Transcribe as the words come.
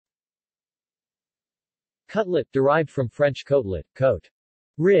Cutlet, derived from French côtelette, côte,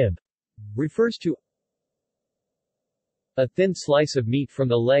 rib, refers to a thin slice of meat from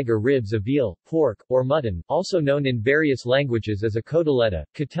the leg or ribs of veal, pork, or mutton, also known in various languages as a coteletta,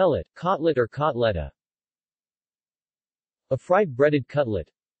 cutlet, cotlet or cotletta. A fried breaded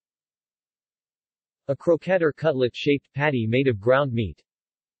cutlet. A croquette or cutlet-shaped patty made of ground meat.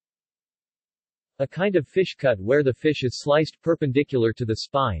 A kind of fish cut where the fish is sliced perpendicular to the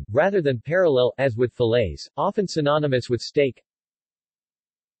spine, rather than parallel, as with fillets, often synonymous with steak.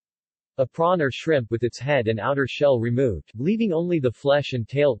 A prawn or shrimp with its head and outer shell removed, leaving only the flesh and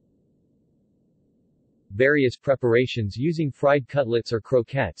tail. Various preparations using fried cutlets or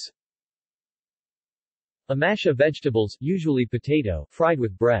croquettes. A mash of vegetables, usually potato, fried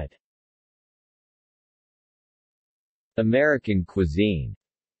with bread. American cuisine.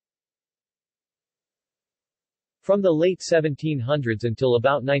 From the late 1700s until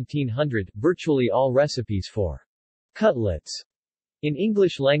about 1900, virtually all recipes for cutlets in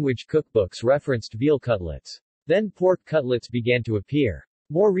English-language cookbooks referenced veal cutlets. Then pork cutlets began to appear.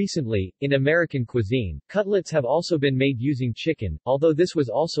 More recently, in American cuisine, cutlets have also been made using chicken, although this was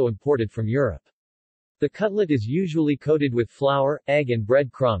also imported from Europe. The cutlet is usually coated with flour, egg and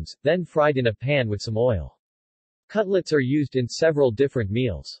bread crumbs, then fried in a pan with some oil. Cutlets are used in several different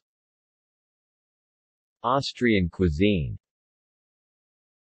meals. Austrian cuisine.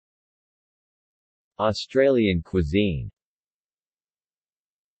 Australian cuisine.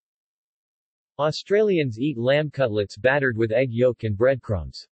 Australians eat lamb cutlets battered with egg yolk and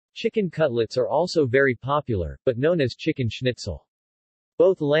breadcrumbs. Chicken cutlets are also very popular, but known as chicken schnitzel.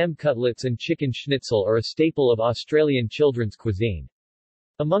 Both lamb cutlets and chicken schnitzel are a staple of Australian children's cuisine.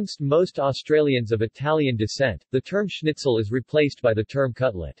 Amongst most Australians of Italian descent, the term schnitzel is replaced by the term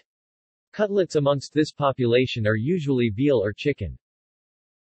cutlet. Cutlets amongst this population are usually veal or chicken.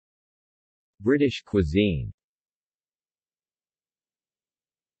 British cuisine.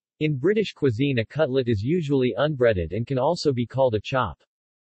 In British cuisine, a cutlet is usually unbreaded and can also be called a chop.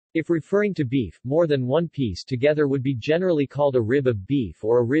 If referring to beef, more than one piece together would be generally called a rib of beef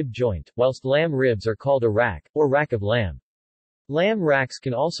or a rib joint, whilst lamb ribs are called a rack, or rack of lamb. Lamb racks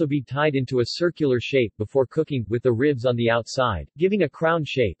can also be tied into a circular shape before cooking, with the ribs on the outside, giving a crown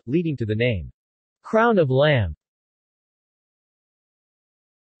shape, leading to the name, crown of lamb.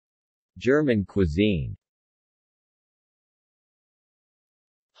 German cuisine.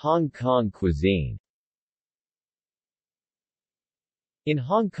 Hong Kong cuisine. In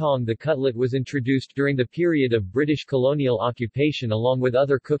Hong Kong, the cutlet was introduced during the period of British colonial occupation along with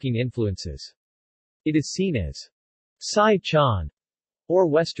other cooking influences. It is seen as Sai Chan, or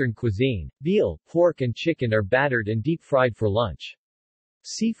Western cuisine. Veal, pork and chicken are battered and deep-fried for lunch.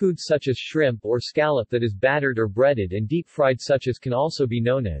 Seafoods such as shrimp or scallop that is battered or breaded and deep-fried such as can also be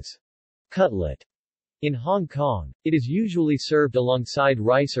known as cutlet. In Hong Kong, it is usually served alongside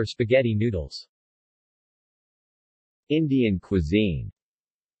rice or spaghetti noodles. Indian cuisine.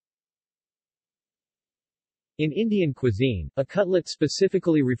 In Indian cuisine, a cutlet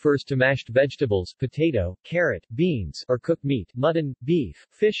specifically refers to mashed vegetables, potato, carrot, beans, or cooked meat, mutton, beef,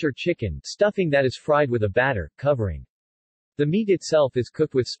 fish or chicken, stuffing that is fried with a batter, covering. The meat itself is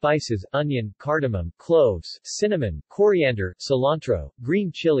cooked with spices, onion, cardamom, cloves, cinnamon, coriander, cilantro, green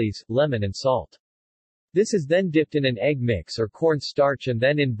chilies, lemon and salt. This is then dipped in an egg mix or corn starch and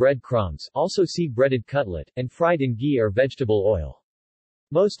then in bread crumbs, also see breaded cutlet, and fried in ghee or vegetable oil.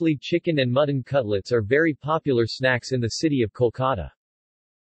 Mostly chicken and mutton cutlets are very popular snacks in the city of Kolkata.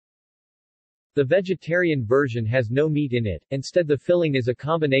 The vegetarian version has no meat in it, instead the filling is a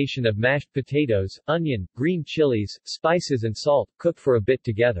combination of mashed potatoes, onion, green chilies, spices and salt, cooked for a bit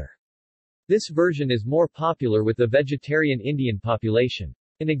together. This version is more popular with the vegetarian Indian population.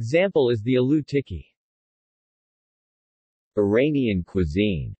 An example is the aloo tikki. Iranian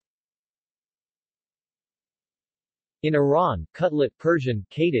cuisine. In Iran, cutlet Persian,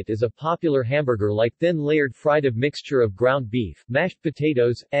 kadet is a popular hamburger-like thin layered fried of mixture of ground beef, mashed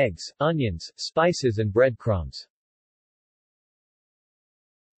potatoes, eggs, onions, spices and bread crumbs.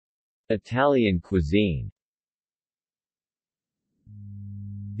 Italian cuisine.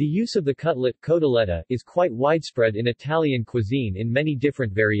 The use of the cutlet cotoletta is quite widespread in Italian cuisine in many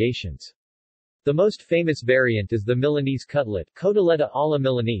different variations. The most famous variant is the Milanese cutlet, cotoletta alla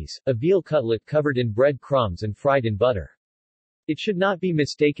Milanese, a veal cutlet covered in bread crumbs and fried in butter. It should not be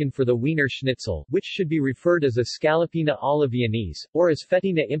mistaken for the Wiener Schnitzel, which should be referred as a scallopina alla Viennese, or as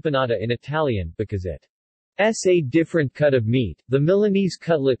fettina impanata in Italian, because it's a different cut of meat. The Milanese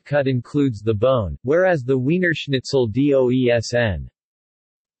cutlet cut includes the bone, whereas the Wiener Schnitzel doesn't.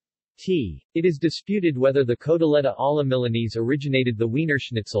 It is disputed whether the cotoletta alla Milanese originated the Wiener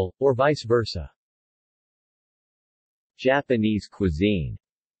Schnitzel, or vice versa. Japanese cuisine.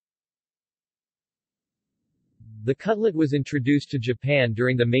 The cutlet was introduced to Japan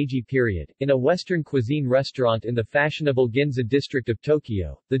during the Meiji period, in a Western cuisine restaurant in the fashionable Ginza district of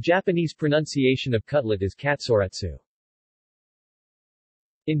Tokyo. The Japanese pronunciation of cutlet is katsuretsu.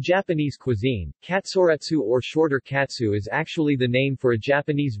 In Japanese cuisine, katsuretsu or shorter katsu is actually the name for a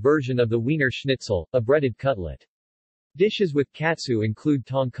Japanese version of the Wiener Schnitzel, a breaded cutlet. Dishes with katsu include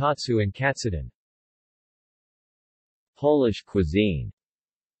tonkatsu and katsudon. Polish cuisine.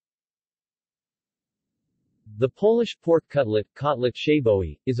 The Polish pork cutlet, kotlet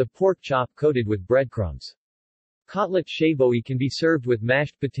schabowy, is a pork chop coated with breadcrumbs. Kotlet schabowy can be served with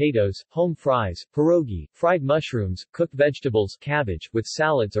mashed potatoes, home fries, pierogi, fried mushrooms, cooked vegetables, cabbage, with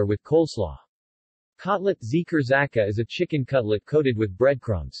salads or with coleslaw. Kotlet z kurzaka is a chicken cutlet coated with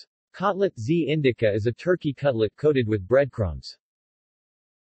breadcrumbs. Kotlet z indica is a turkey cutlet coated with breadcrumbs.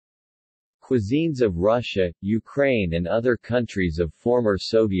 Cuisines of Russia, Ukraine and other countries of former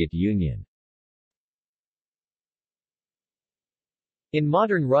Soviet Union. In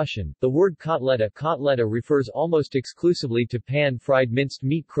modern Russian, the word kotleta refers almost exclusively to pan-fried minced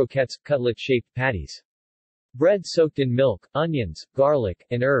meat croquettes, cutlet-shaped patties. Bread soaked in milk, onions, garlic,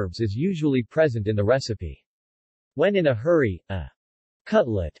 and herbs is usually present in the recipe. When in a hurry, a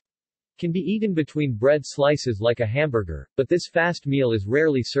cutlet can be eaten between bread slices like a hamburger, but this fast meal is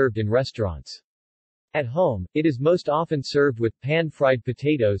rarely served in restaurants. At home, it is most often served with pan-fried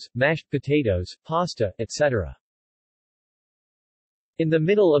potatoes, mashed potatoes, pasta, etc. In the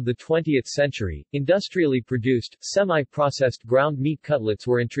middle of the 20th century, industrially produced, semi-processed ground meat cutlets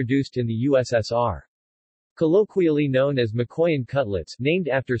were introduced in the USSR. Colloquially known as Mikoyan cutlets, named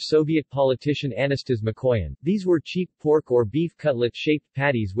after Soviet politician Anastas Mikoyan, these were cheap pork or beef cutlet-shaped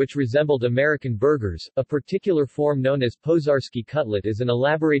patties which resembled American burgers. A particular form known as Pozharsky cutlet is an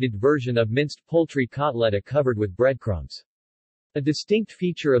elaborated version of minced poultry kotleta covered with breadcrumbs. A distinct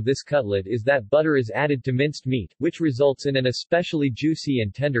feature of this cutlet is that butter is added to minced meat, which results in an especially juicy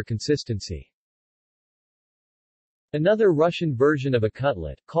and tender consistency. Another Russian version of a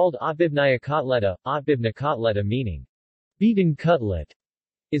cutlet, called otbivnaya kotleta meaning beaten cutlet,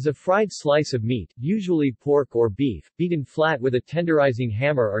 is a fried slice of meat, usually pork or beef, beaten flat with a tenderizing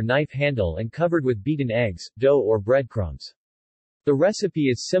hammer or knife handle and covered with beaten eggs, dough or breadcrumbs. The recipe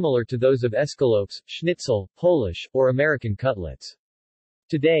is similar to those of escalopes, schnitzel, Polish, or American cutlets.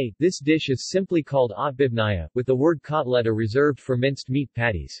 Today, this dish is simply called otbivnaya, with the word kotleta reserved for minced meat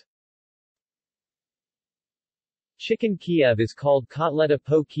patties. Chicken Kiev is called kotleta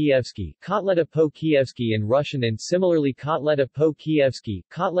po-kievsky in Russian and similarly kotleta po-kievsky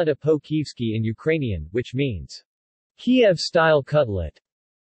in Ukrainian, which means Kiev-style cutlet.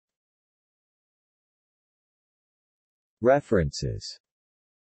 References